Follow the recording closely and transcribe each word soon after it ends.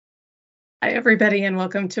Hi, everybody, and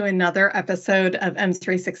welcome to another episode of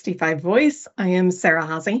M365 Voice. I am Sarah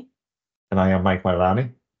Haase. And I am Mike Mairani.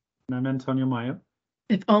 And I'm Antonio Mayo.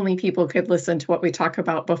 If only people could listen to what we talk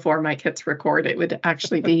about before Mike hits record, it would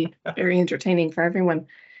actually be very entertaining for everyone.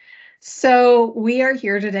 So we are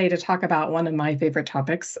here today to talk about one of my favorite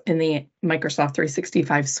topics in the Microsoft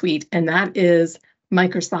 365 suite, and that is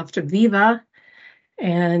Microsoft Viva.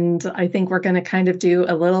 And I think we're going to kind of do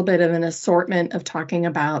a little bit of an assortment of talking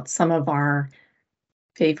about some of our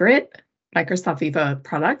favorite Microsoft Viva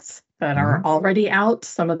products that are already out,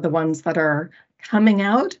 some of the ones that are coming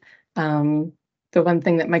out. The one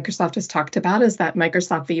thing that Microsoft has talked about is that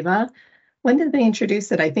Microsoft Viva, when did they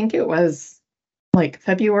introduce it? I think it was like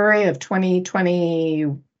February of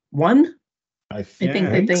 2021. I think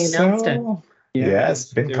that they announced it. Yeah,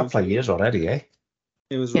 it's been a couple of years already, eh?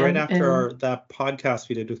 It was right after that podcast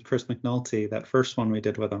we did with Chris McNulty, that first one we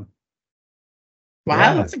did with him.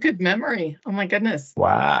 Wow, that's a good memory. Oh my goodness.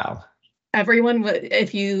 Wow. Everyone,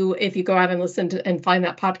 if you go out and listen to and find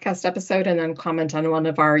that podcast episode and then comment on one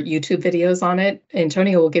of our YouTube videos on it,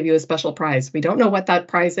 Antonio will give you a special prize. We don't know what that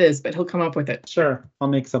prize is, but he'll come up with it. Sure, I'll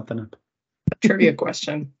make something up. A trivia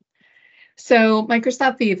question. So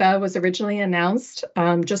Microsoft Viva was originally announced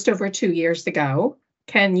just over 2 years ago.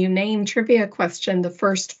 Can you name trivia question the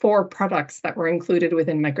first 4 products that were included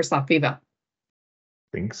within Microsoft Viva? I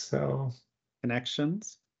think so.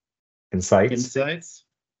 Connections, insights,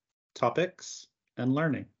 topics, and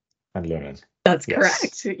learning. That's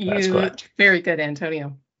correct. That's correct. Very good,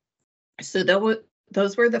 Antonio. So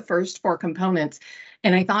those were the first 4 components.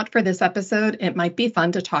 And I thought for this episode, it might be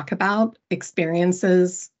fun to talk about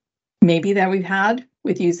experiences maybe that we've had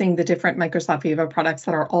with using the different Microsoft Viva products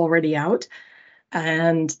that are already out.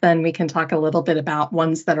 And then we can talk a little bit about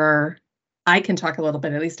ones that I can talk a little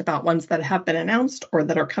bit at least about ones that have been announced or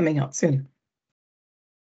that are coming out soon.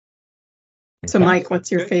 So Mike,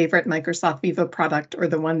 what's your favorite Microsoft Viva product or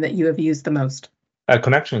the one that you have used the most?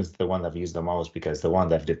 Connections is the one I've used the most because the one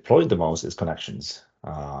that I've deployed the most is Connections.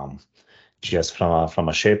 Just from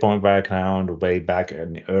a SharePoint background, way back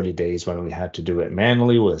in the early days when we had to do it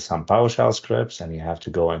manually with some PowerShell scripts, and you have to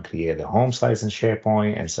go and create the home sites in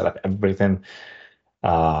SharePoint and set up everything.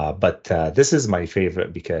 But this is my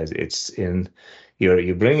favorite because it's in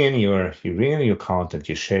you bring in your content,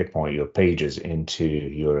 your SharePoint, your pages into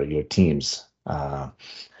your Teams.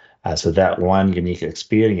 So that one unique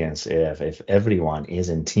experience, if everyone is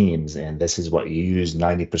in Teams and this is what you use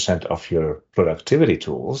 90% of your productivity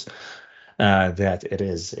tools, that it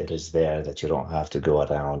is there, that you don't have to go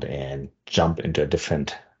around and jump into a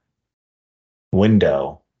different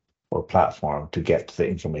window or platform to get the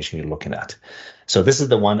information you're looking at. So this is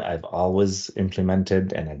the one I've always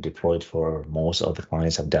implemented and I've deployed for most of the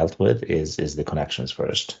clients I've dealt with is the Connections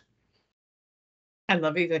first. I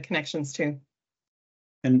love Viva Connections too.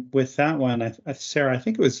 And with that one, Sarah, I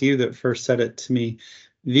think it was you that first said it to me.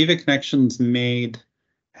 Viva Connections made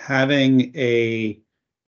having a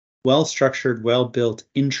well-structured, well-built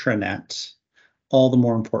intranet all the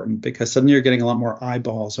more important because suddenly you're getting a lot more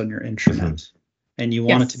eyeballs on your intranet. And you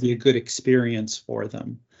want it to be a good experience for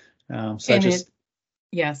them.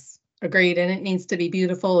 Yes, agreed. And it needs to be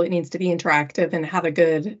beautiful. It needs to be interactive and have a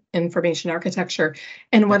good information architecture.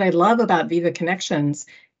 And what I love about Viva Connections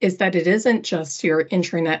is that it isn't just your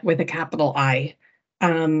intranet with a capital I.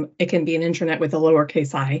 It can be an intranet with a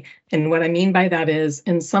lowercase I. And what I mean by that is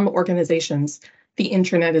in some organizations, the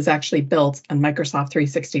intranet is actually built on Microsoft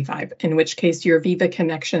 365, in which case your Viva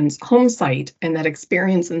Connections home site and that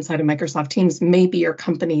experience inside of Microsoft Teams may be your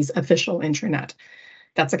company's official intranet.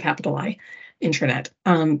 That's a capital I intranet.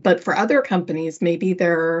 But for other companies, maybe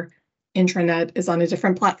their intranet is on a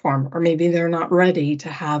different platform, or maybe they're not ready to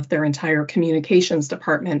have their entire communications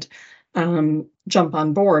department jump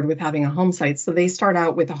on board with having a home site. So they start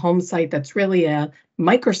out with a home site that's really a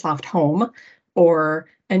Microsoft home or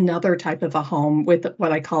another type of a home with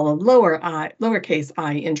what I call a lowercase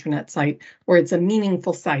I intranet site, where it's a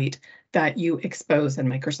meaningful site that you expose in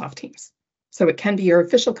Microsoft Teams. So it can be your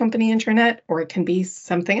official company intranet, or it can be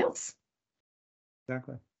something else.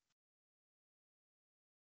 Exactly.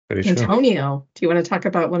 Antonio, do you want to talk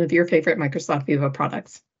about one of your favorite Microsoft Viva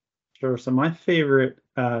products? Sure. So my favorite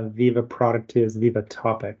Viva product is Viva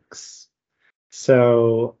Topics.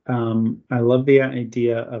 So I love the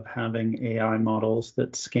idea of having AI models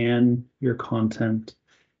that scan your content,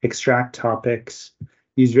 extract topics,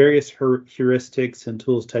 use various heuristics and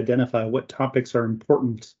tools to identify what topics are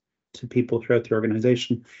important to people throughout the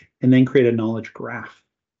organization, and then create a knowledge graph.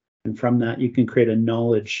 And from that, you can create a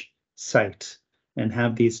knowledge site and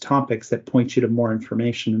have these topics that point you to more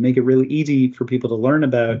information and make it really easy for people to learn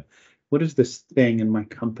about what is this thing in my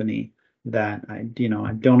company that I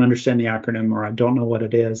don't understand the acronym or I don't know what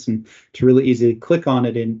it is. And it's really easy to click on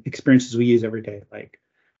it in experiences we use every day, like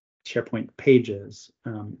SharePoint pages,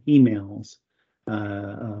 emails,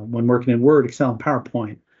 when working in Word, Excel, and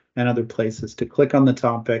PowerPoint, and other places to click on the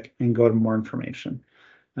topic and go to more information.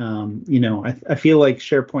 I feel like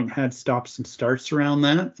SharePoint had stops and starts around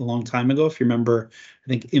that a long time ago. If you remember, I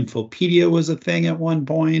think Infopedia was a thing at one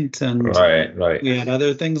point, and Right. we had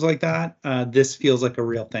other things like that. This feels like a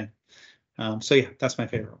real thing. So yeah, that's my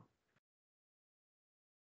favorite one.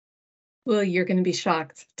 Well, you're going to be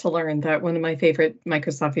shocked to learn that one of my favorite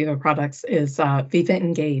Microsoft Viva products is Viva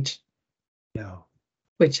Engage. No.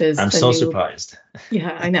 Which is I'm so surprised.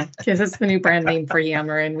 Yeah, I know, because it's the new brand name for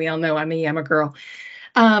Yammer, and we all know I'm a Yammer girl.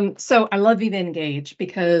 So I love Viva Engage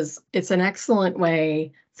because it's an excellent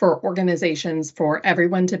way for organizations, for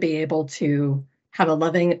everyone to be able to have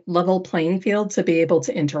a level playing field to be able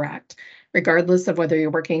to interact, regardless of whether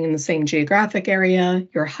you're working in the same geographic area,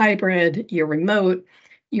 you're hybrid, you're remote,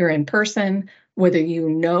 you're in person, whether you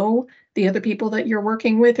know the other people that you're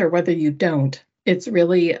working with or whether you don't. It's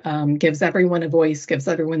really gives everyone a voice, gives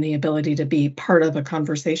everyone the ability to be part of a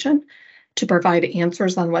conversation, to provide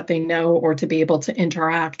answers on what they know, or to be able to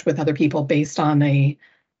interact with other people based on a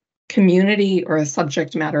community or a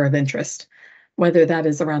subject matter of interest, whether that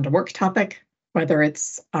is around a work topic, whether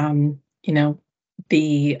it's,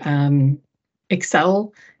 the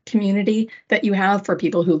Excel community that you have for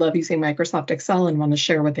people who love using Microsoft Excel and want to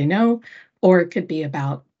share what they know, or it could be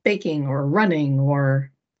about baking or running or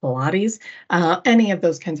Pilates, any of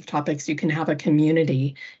those kinds of topics. You can have a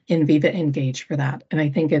community in Viva Engage for that. And I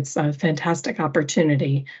think it's a fantastic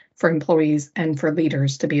opportunity for employees and for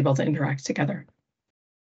leaders to be able to interact together.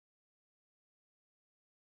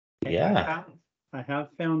 Yeah. I have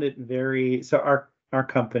found it so our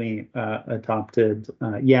company adopted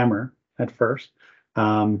Yammer at first,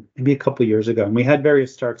 maybe a couple of years ago, and we had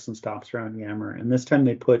various starts and stops around Yammer, and this time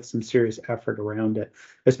they put some serious effort around it,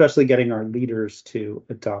 especially getting our leaders to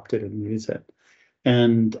adopt it and use it.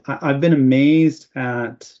 And I've been amazed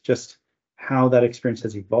at just how that experience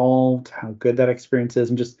has evolved, how good that experience is,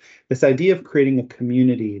 and just this idea of creating a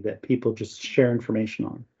community that people just share information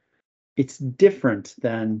on. It's different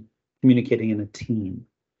than communicating in a team.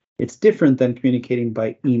 It's different than communicating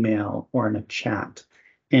by email or in a chat.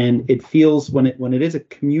 And it feels, when it is a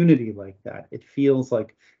community like that, it feels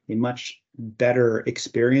like a much better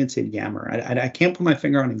experience in Yammer. I can't put my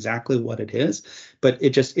finger on exactly what it is, but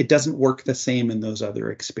it doesn't work the same in those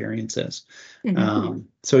other experiences.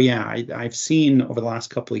 So yeah, I've seen over the last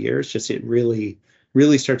couple of years, just it really,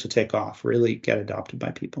 really start to take off, really get adopted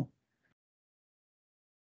by people.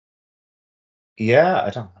 Yeah,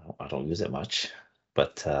 I don't use it much,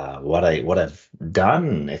 but what I've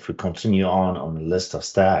done, if we continue on the list of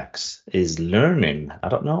stacks, is learning. I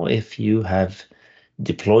don't know if you have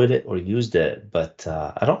deployed it or used it, but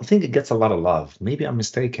I don't think it gets a lot of love. Maybe I'm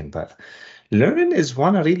mistaken, but learning is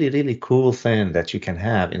one really, really cool thing that you can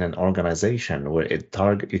have in an organization where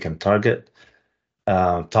you can target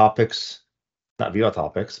topics, not Viva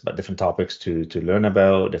topics, but different topics to learn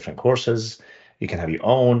about, different courses. You can have your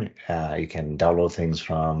own. You can download things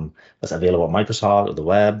from what's available on Microsoft or the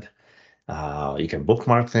web. You can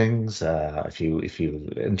bookmark things if you're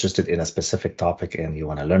interested in a specific topic and you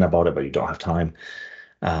want to learn about it, but you don't have time.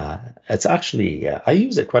 It's actually I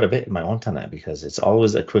use it quite a bit in my own tenant because it's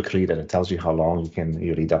always a quick read and it tells you how long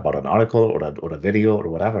you read about an article or a video or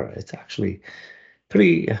whatever. It's actually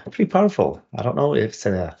pretty powerful. I don't know if it's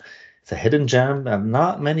a hidden gem, and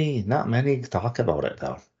not many talk about it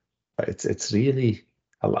though. But it's really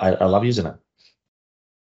I love using it.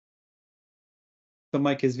 So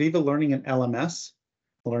Mike, is Viva Learning an LMS,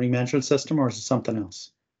 a learning management system, or is it something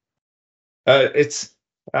else? It's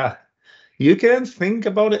you can think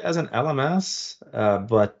about it as an LMS,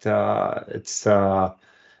 but it's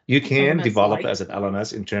you can LMS develop light. it as an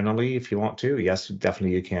LMS internally if you want to. Yes,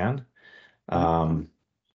 definitely you can. Out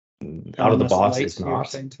of the LMS box, light, it's you were not.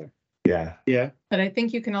 saying, too? Yeah. But I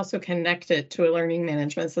think you can also connect it to a learning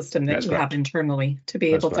management system that That's you correct. have internally to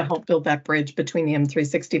be That's able to correct. help build that bridge between the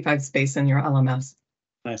M365 space and your LMS.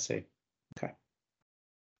 I see. Okay.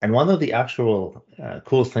 And one of the actual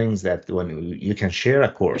cool things that when you can share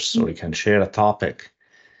a course or you can share a topic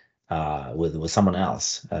with someone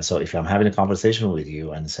else. So if I'm having a conversation with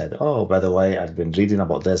you and said, oh, by the way, I've been reading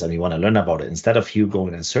about this and you want to learn about it, instead of you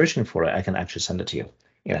going and searching for it, I can actually send it to you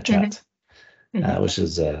in a chat, which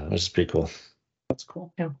is pretty cool. That's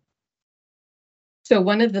cool. Yeah. So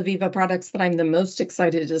one of the Viva products that I'm the most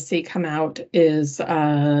excited to see come out is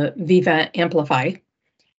Viva Amplify.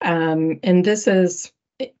 And this is,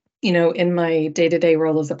 in my day-to-day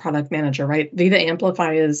role as a product manager, right? Viva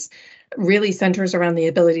Amplify is really centers around the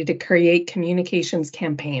ability to create communications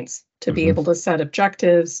campaigns, to be able to set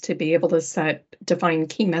objectives, to be able to define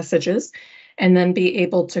key messages, and then be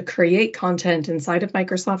able to create content inside of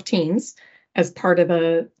Microsoft Teams as part of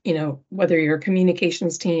whether you're a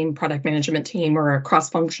communications team, product management team, or a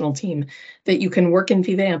cross-functional team, that you can work in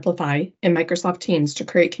Viva Amplify in Microsoft Teams to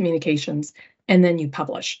create communications, and then you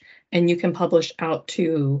publish. And you can publish out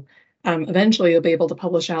to, eventually you'll be able to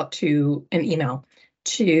publish out to an email,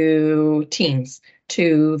 to Teams,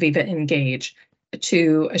 to Viva Engage,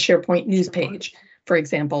 to a SharePoint news page, for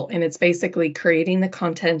example. And it's basically creating the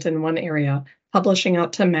content in one area, publishing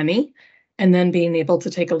out to many, and then being able to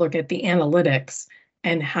take a look at the analytics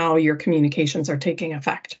and how your communications are taking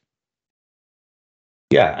effect.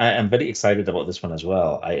 Yeah, I'm very excited about this one as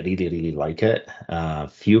well. I really, really like it.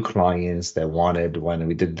 Few clients that wanted, when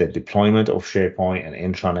we did the deployment of SharePoint and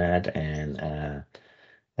intranet and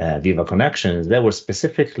Viva Connections, they were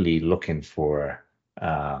specifically looking for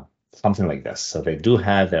something like this. So they do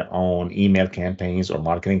have their own email campaigns or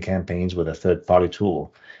marketing campaigns with a third-party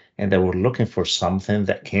tool. And they were looking for something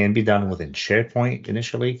that can be done within SharePoint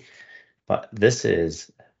initially. But this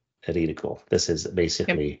is really cool. This is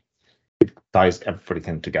basically ties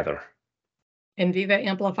everything together. And Viva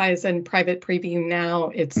Amplify is in private preview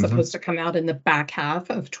now. It's supposed to come out in the back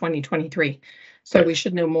half of 2023. So we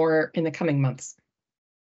should know more in the coming months.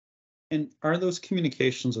 And are those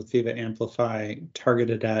communications with Viva Amplify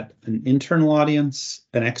targeted at an internal audience,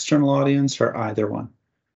 an external audience, or either one?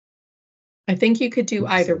 I think you could do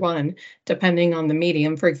either one, depending on the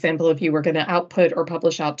medium. For example, if you were going to output or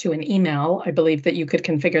publish out to an email, I believe that you could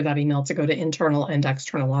configure that email to go to internal and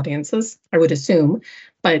external audiences, I would assume,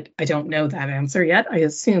 but I don't know that answer yet. I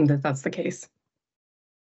assume that that's the case.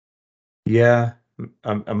 Yeah,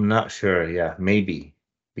 I'm not sure. Yeah, maybe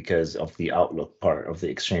because of the Outlook part, of the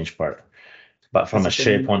Exchange part. But from a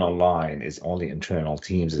SharePoint Online, is only internal.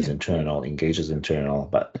 Teams is internal. Engage is internal.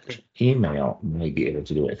 But email may be able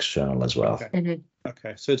to do external as well. Okay.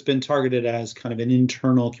 Okay, so it's been targeted as kind of an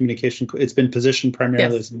internal communication. It's been positioned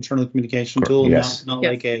primarily as an internal communication tool, not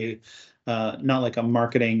like a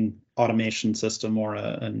marketing automation system or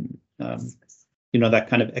that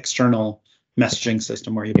kind of external messaging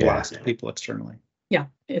system where you blast people externally. Yeah,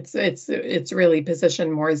 it's really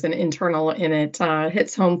positioned more as an internal, and it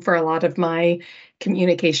hits home for a lot of my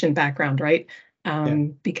communication background, right?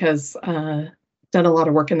 Because done a lot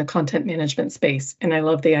of work in the content management space, and I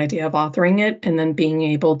love the idea of authoring it and then being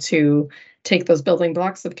able to take those building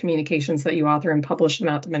blocks of communications that you author and publish them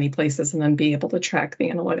out to many places, and then be able to track the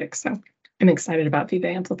analytics. So I'm excited about Viva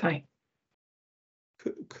Amplify.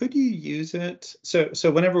 Could you use it? So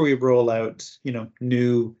whenever we roll out,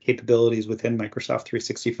 new capabilities within Microsoft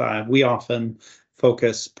 365, we often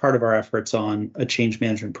focus part of our efforts on a change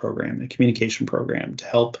management program, a communication program to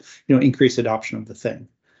help, increase adoption of the thing.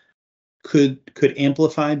 Could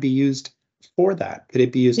Amplify be used for that? Could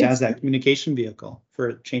it be used as that communication vehicle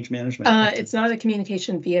for change management? It's not a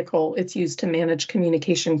communication vehicle. It's used to manage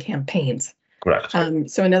communication campaigns. Correct.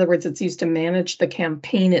 So in other words, it's used to manage the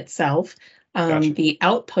campaign itself. Gotcha. The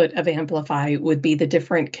output of Amplify would be the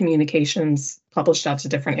different communications published out to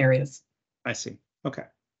different areas. I see. Okay.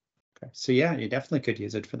 So yeah, you definitely could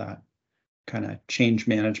use it for that kind of change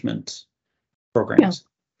management programs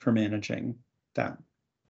for managing that.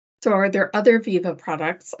 So are there other Viva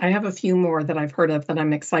products? I have a few more that I've heard of that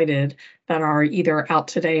I'm excited that are either out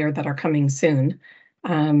today or that are coming soon.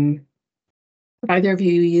 Have either of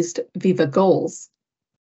you used Viva Goals?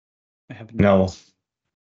 I have not.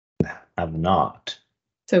 I've not.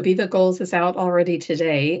 So Viva Goals is out already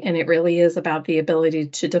today, and it really is about the ability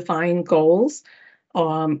to define goals,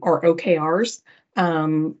 or OKRs,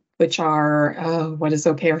 which are, what does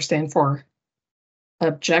OKR stand for?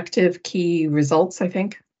 Objective Key Results, I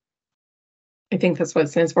think. I think that's what it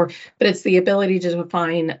stands for, but it's the ability to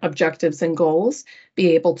define objectives and goals,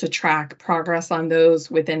 be able to track progress on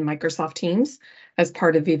those within Microsoft Teams as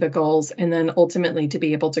part of Viva Goals, and then ultimately to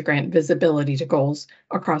be able to grant visibility to goals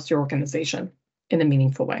across your organization in a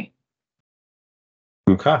meaningful way.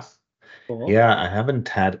 Okay. Cool. Yeah, I haven't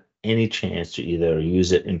had any chance to either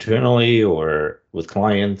use it internally or with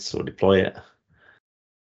clients or deploy it.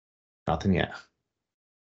 Nothing yet.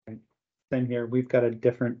 Same here. We've got a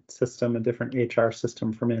different system, a different HR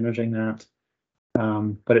system for managing that.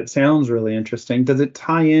 But it sounds really interesting. Does it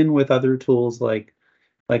tie in with other tools like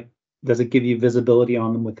does it give you visibility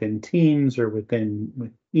on them within Teams or with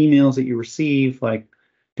emails that you receive? Like,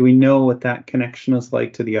 do we know what that connection is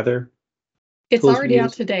like to the other? It's already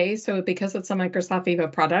out today. So because it's a Microsoft Viva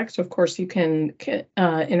product, of course, you can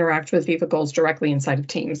interact with Viva Goals directly inside of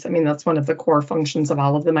Teams. I mean, that's one of the core functions of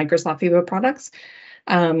all of the Microsoft Viva products.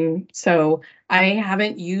 So I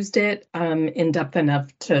haven't used it in depth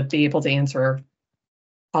enough to be able to answer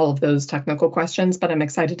all of those technical questions, but I'm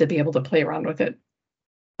excited to be able to play around with it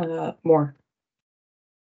more.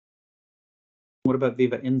 What about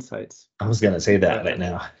Viva Insights? I was gonna say that right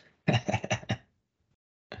now.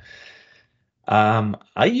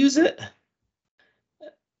 I use it,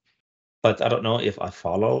 but I don't know if I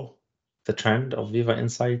follow the trend of Viva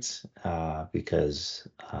Insights because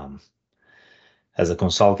as a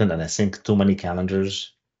consultant and I sync too many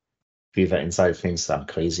calendars, Viva Insight thinks I'm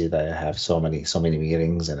crazy that I have so many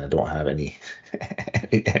meetings and I don't have any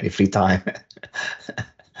any free time.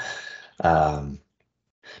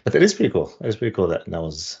 But it is pretty cool. It's pretty cool that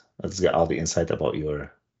knows, let's get all the insight about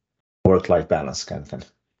your work-life balance kind of thing.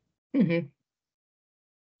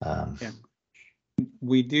 Yeah.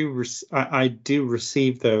 We do. I do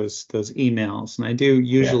receive those emails, and I do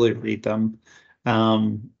usually read them.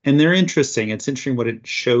 And they're interesting. It's interesting what it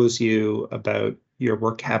shows you about your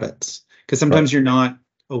work habits, because sometimes you're not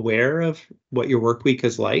aware of what your work week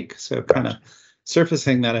is like. So kind of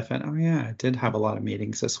surfacing that, I found, oh yeah, I did have a lot of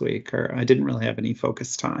meetings this week, or I didn't really have any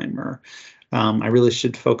focus time, or I really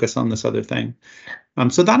should focus on this other thing.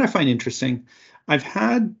 So that I find interesting. I've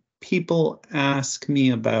had people ask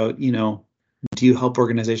me about, do you help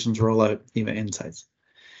organizations roll out Viva Insights?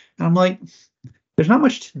 And I'm like, there's not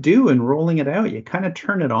much to do in rolling it out. You kind of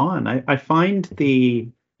turn it on. I find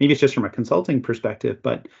maybe it's just from a consulting perspective,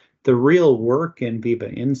 but the real work in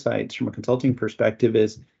Viva Insights from a consulting perspective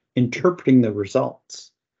is interpreting the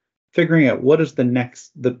results, figuring out what is the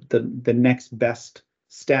next best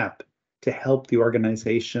step to help the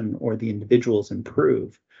organization or the individuals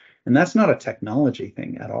improve. And that's not a technology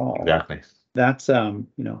thing at all. Exactly. That's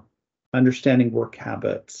understanding work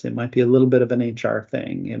habits. It might be a little bit of an HR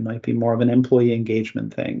thing. It might be more of an employee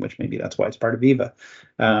engagement thing, which maybe that's why it's part of Viva.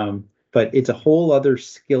 But it's a whole other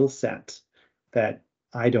skill set that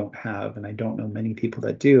I don't have, and I don't know many people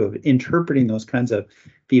that do, of interpreting those kinds of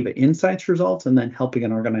Viva Insights results and then helping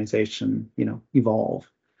an organization,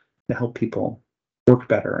 evolve to help people work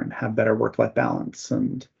better and have better work-life balance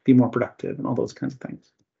and be more productive and all those kinds of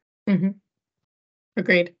things.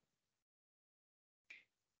 Agreed.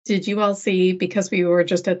 Did you all see, because we were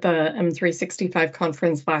just at the M365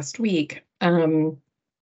 conference last week, I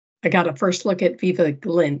got a first look at Viva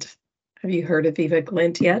Glint. Have you heard of Viva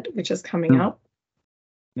Glint yet, which is coming out?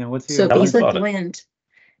 Yeah, what's so Viva Glint?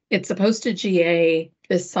 It's supposed to GA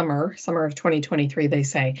this summer of 2023, they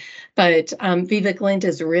say. But Viva Glint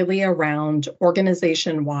is really around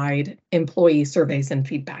organization-wide employee surveys and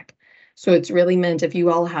feedback. So it's really meant, if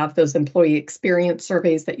you all have those employee experience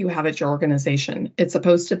surveys that you have at your organization, it's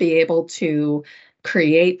supposed to be able to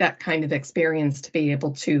create that kind of experience to be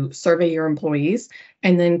able to survey your employees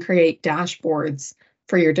and then create dashboards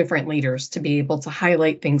for your different leaders to be able to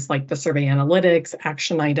highlight things like the survey analytics,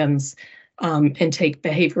 action items, and take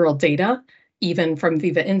behavioral data, even from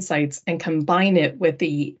Viva Insights, and combine it with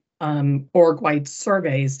the org-wide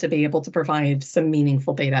surveys to be able to provide some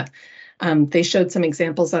meaningful data. They showed some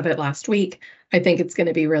examples of it last week. I think it's going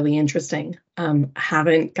to be really interesting.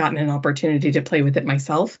 Haven't gotten an opportunity to play with it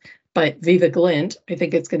myself, but Viva Glint, I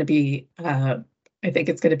think it's going to be an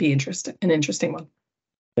interesting one.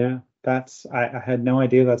 Yeah, I had no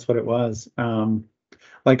idea that's what it was.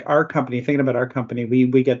 Like our company, thinking about our company,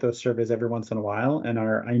 we get those surveys every once in a while, and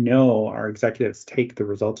I know our executives take the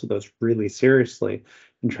results of those really seriously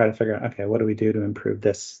and try to figure out, okay, what do we do to improve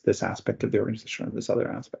this aspect of the organization or this other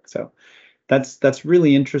aspect? So that's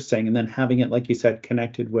really interesting. And then having it, like you said,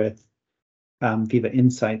 connected with Viva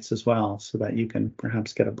Insights as well, so that you can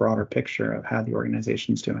perhaps get a broader picture of how the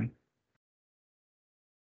organization's doing.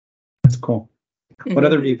 That's cool. What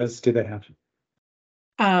other Vivas do they have?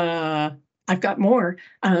 I've got more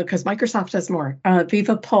because Microsoft has more.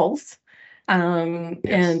 Viva Pulse.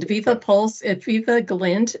 And Viva Pulse, Viva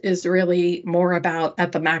Glint is really more about,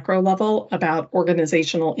 at the macro level, about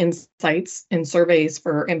organizational insights and surveys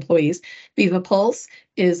for employees. Viva Pulse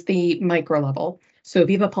is the micro level. So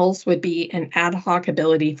Viva Pulse would be an ad hoc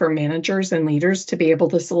ability for managers and leaders to be able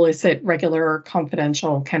to solicit regular,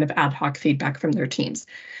 confidential, kind of ad hoc feedback from their teams.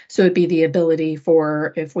 So it'd be the ability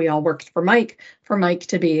for, if we all worked for Mike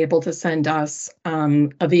to be able to send us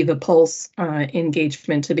a Viva Pulse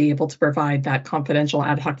engagement to be able to provide that confidential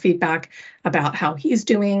ad hoc feedback about how he's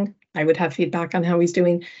doing. I would have feedback on how he's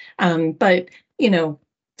doing. But, to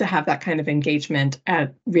have that kind of engagement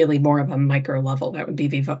at really more of a micro level, that would be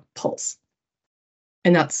Viva Pulse.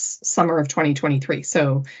 And that's summer of 2023.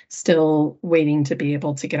 So still waiting to be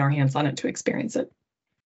able to get our hands on it to experience it.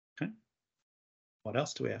 Okay. What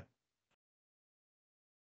else do we have?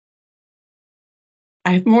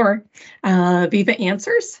 I have more. Viva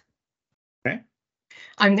Answers. Okay.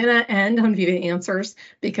 I'm going to end on Viva Answers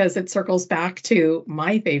because it circles back to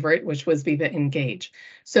my favorite, which was Viva Engage.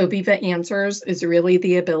 So Viva Answers is really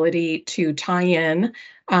the ability to tie in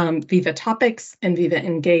Viva Topics and Viva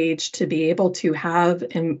Engage to be able to have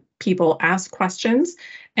people ask questions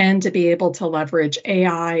and to be able to leverage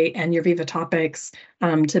AI and your Viva Topics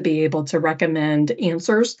to be able to recommend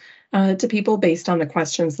answers to people based on the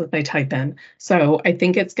questions that they type in. So I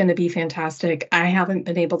think it's going to be fantastic. I haven't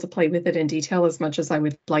been able to play with it in detail as much as I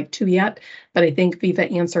would like to yet, but I think Viva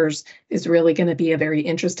Answers is really going to be a very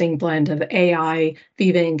interesting blend of AI,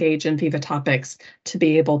 Viva Engage, and Viva Topics to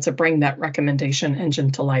be able to bring that recommendation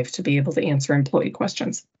engine to life to be able to answer employee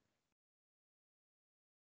questions.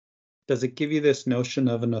 Does it give you this notion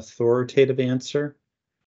of an authoritative answer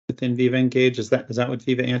within Viva Engage? Is that what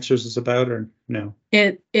Viva Answers is about, or no?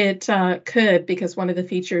 It could, because one of the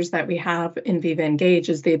features that we have in Viva Engage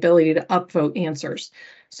is the ability to upvote answers.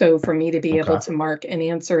 So for me to be able to mark an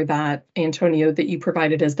answer that, Antonio, that you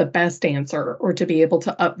provided as the best answer, or to be able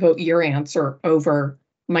to upvote your answer over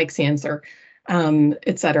Mike's answer,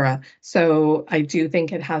 et cetera. So I do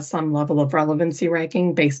think it has some level of relevancy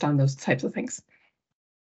ranking based on those types of things.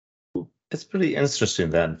 It's pretty interesting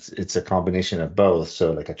that it's a combination of both.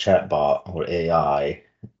 So like a chatbot or AI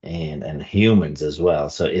and humans as well.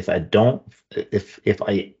 So if I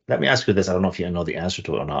let me ask you this, I don't know if you know the answer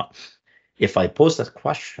to it or not. If I post that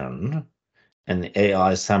question and the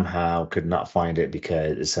AI somehow could not find it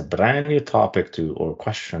because it's a brand new topic or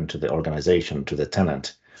question to the organization, to the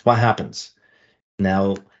tenant, what happens?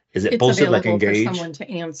 Now, is it posted like available Engage? for someone to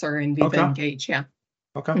answer in Viva Engage, yeah.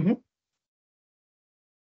 Okay. Mhm.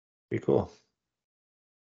 Pretty cool.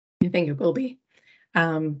 I think it will be.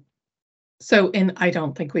 So, and I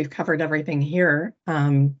don't think we've covered everything here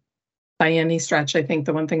by any stretch. I think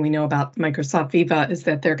the one thing we know about Microsoft Viva is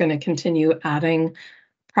that they're going to continue adding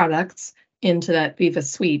products into that Viva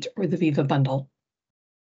suite or the Viva bundle.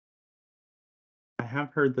 I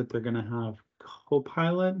have heard that they're going to have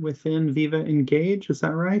Copilot within Viva Engage. Is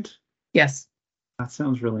that right? Yes. That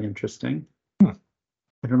sounds really interesting.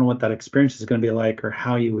 I don't know what that experience is going to be like or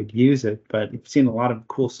how you would use it, but you've seen a lot of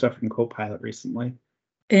cool stuff from Copilot recently.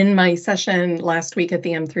 In my session last week at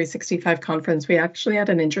the M365 conference, we actually had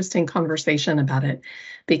an interesting conversation about it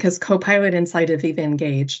because Copilot inside of Viva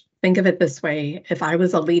Engage, think of it this way, if I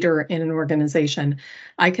was a leader in an organization,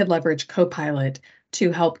 I could leverage Copilot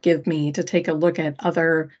to help to take a look at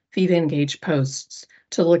other Viva Engage posts,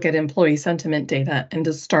 to look at employee sentiment data, and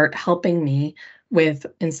to start helping me with,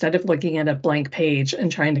 instead of looking at a blank page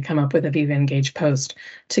and trying to come up with a Viva Engage post,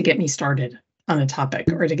 to get me started on a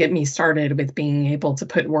topic or to get me started with being able to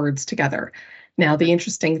put words together. Now, the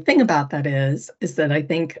interesting thing about that is that I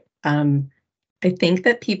think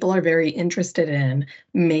that people are very interested in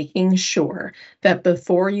making sure that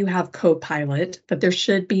before you have Copilot, that there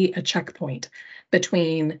should be a checkpoint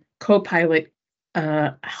between Copilot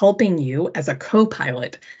helping you as a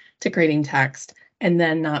co-pilot to creating text and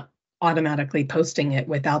then not automatically posting it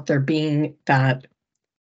without there being that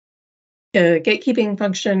gatekeeping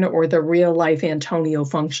function or the real life Antonio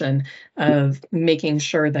function of making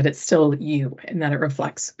sure that it's still you and that it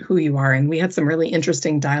reflects who you are. And we had some really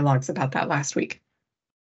interesting dialogues about that last week.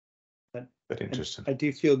 Very interesting. I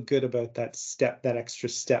do feel good about that extra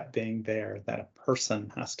step being there, that a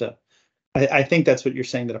person has to. I think that's what you're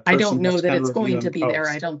saying, that a person. I don't know that it's going to be post. there.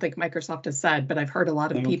 I don't think Microsoft has said, but I've heard a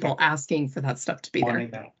lot of people asking for that stuff to be there.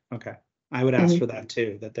 That. Okay. I would ask for that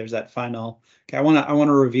too, that there's that final, okay, I want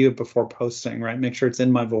to review it before posting, right? Make sure it's in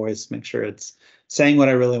my voice, make sure it's saying what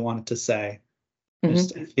I really want it to say.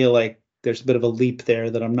 Just I feel like there's a bit of a leap there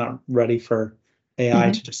that I'm not ready for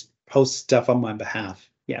AI to just post stuff on my behalf.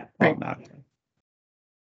 Yeah, automatically.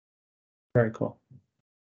 Very cool.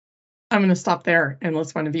 I'm going to stop there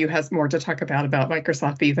unless one of you has more to talk about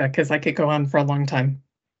Microsoft Viva, because I could go on for a long time.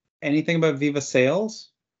 Anything about Viva Sales?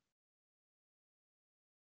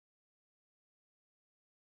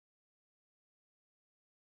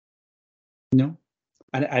 No,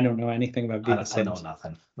 I don't know anything about Viva Sales. I know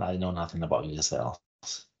nothing. I know nothing about Viva Sales.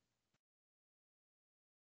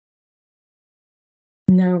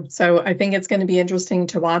 No, so I think it's going to be interesting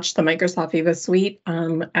to watch the Microsoft Viva suite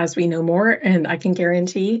as we know more, and I can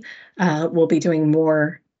guarantee we'll be doing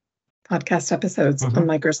more podcast episodes on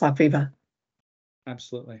Microsoft Viva.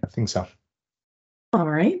 Absolutely. I think so. All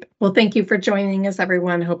right. Well, thank you for joining us,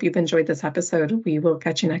 everyone. Hope you've enjoyed this episode. We will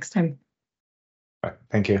catch you next time. All right.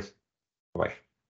 Thank you. Bye.